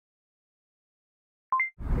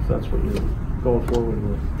that's what you're going forward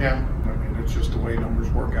with. Yeah, I mean, it's just the way numbers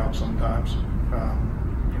work out sometimes.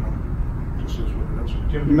 You know, just is what it is.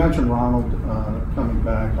 Jim, you mentioned Ronald coming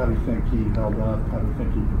back. How do you think he held up? How do you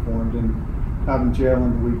think he performed? And having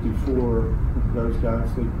Jalen the week before, those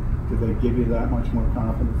guys, did they give you that much more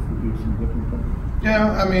confidence to do some different things?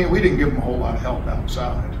 Yeah, I mean, we didn't give them a whole lot of help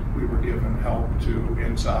outside. We were giving help to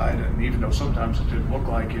inside, and even though sometimes it didn't look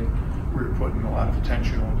like it, we were putting a lot of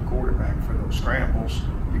attention on the quarterback for those scrambles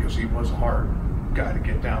because he was a hard guy to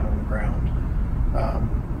get down on the ground.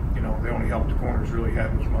 You know, the only help the corners really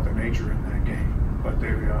had was Mother Nature in that game. But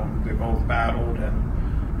they both battled,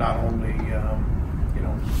 and not only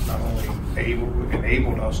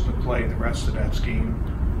enabled us to play the rest of that scheme,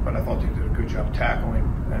 but I thought they did a good job tackling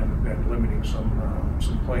and limiting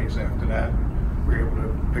some plays after that. We were able to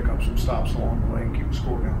pick up some stops along the way and keep the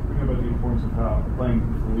score down. Thinking about the importance of how playing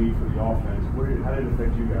with the lead for the offense, how did it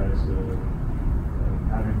affect you guys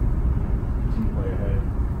having the team play ahead?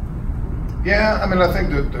 Yeah, I mean, I think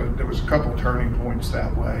that there was a couple turning points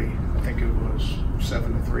that way. I think it was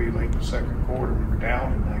 7-3 late in the second quarter. We were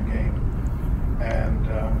down in that game, and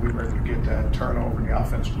we were able to get that turnover. The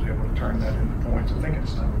offense was able to turn that into points. I think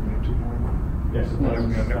it's time we made 2 more. Yes, it was. I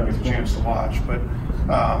never get a chance to watch, but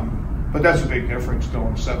that's a big difference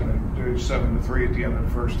going 7-3 at the end of the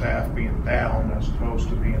first half, being down as opposed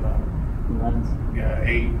to being on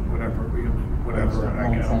 8, whatever.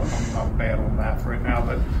 And again, I'm bad on math right now,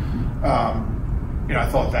 but you know, I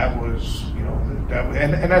thought that was, you know,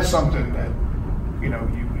 and that's something that, you know,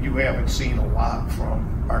 you haven't seen a lot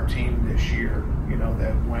from our team this year. You know,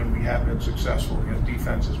 that when we have been successful, you know,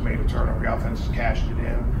 defense has made a turnover, the offense has cashed it in,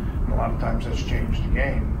 and a lot of times that's changed the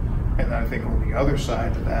game. And I think on the other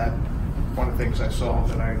side of that, one of the things I saw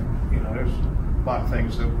that there's a lot of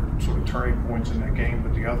things that were sort of turning points in that game,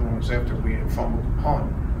 but the other one was after we had fumbled the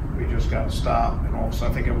punt, we just got to stop, and also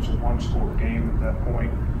I think it was a 1-score game at that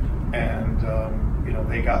point, and you know,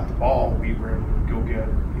 they got the ball, we were able to go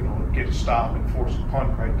get a stop and force a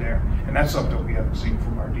punt right there, and that's something we haven't seen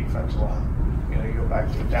from our defense a lot. You know, you go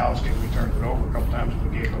back to the Dallas game, we turned it over a couple times, we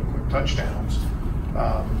gave up quick touchdowns.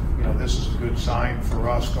 You know, this is a good sign for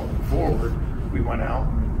us going forward. We went out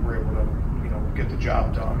and were able to, you know, get the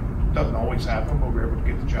job done. It doesn't always happen, but we were able to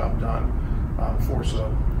get the job done, force a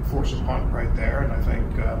punt right there, and I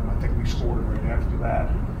think we scored right after that.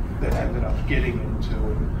 That ended up getting into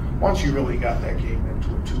it. Once you really got that game into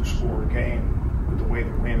a 2-score game with the way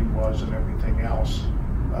the wind was and everything else,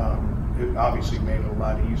 it obviously made it a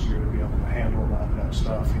lot easier to be able to handle a lot of that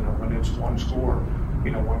stuff. You know, when it's 1 score,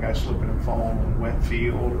 you know, one guy slipping and falling on a wet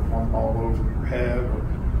field, or one ball over your head, or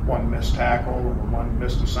one missed tackle, or one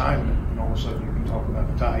missed assignment, and all of a sudden you can talk about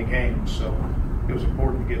a tie game. So it was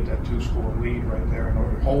important to get that 2-score lead right there in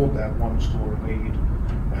order to hold that 1-score lead.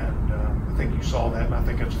 And I think you saw that, and I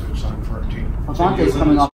think that's a good sign for our team. Avonte's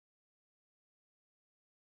coming off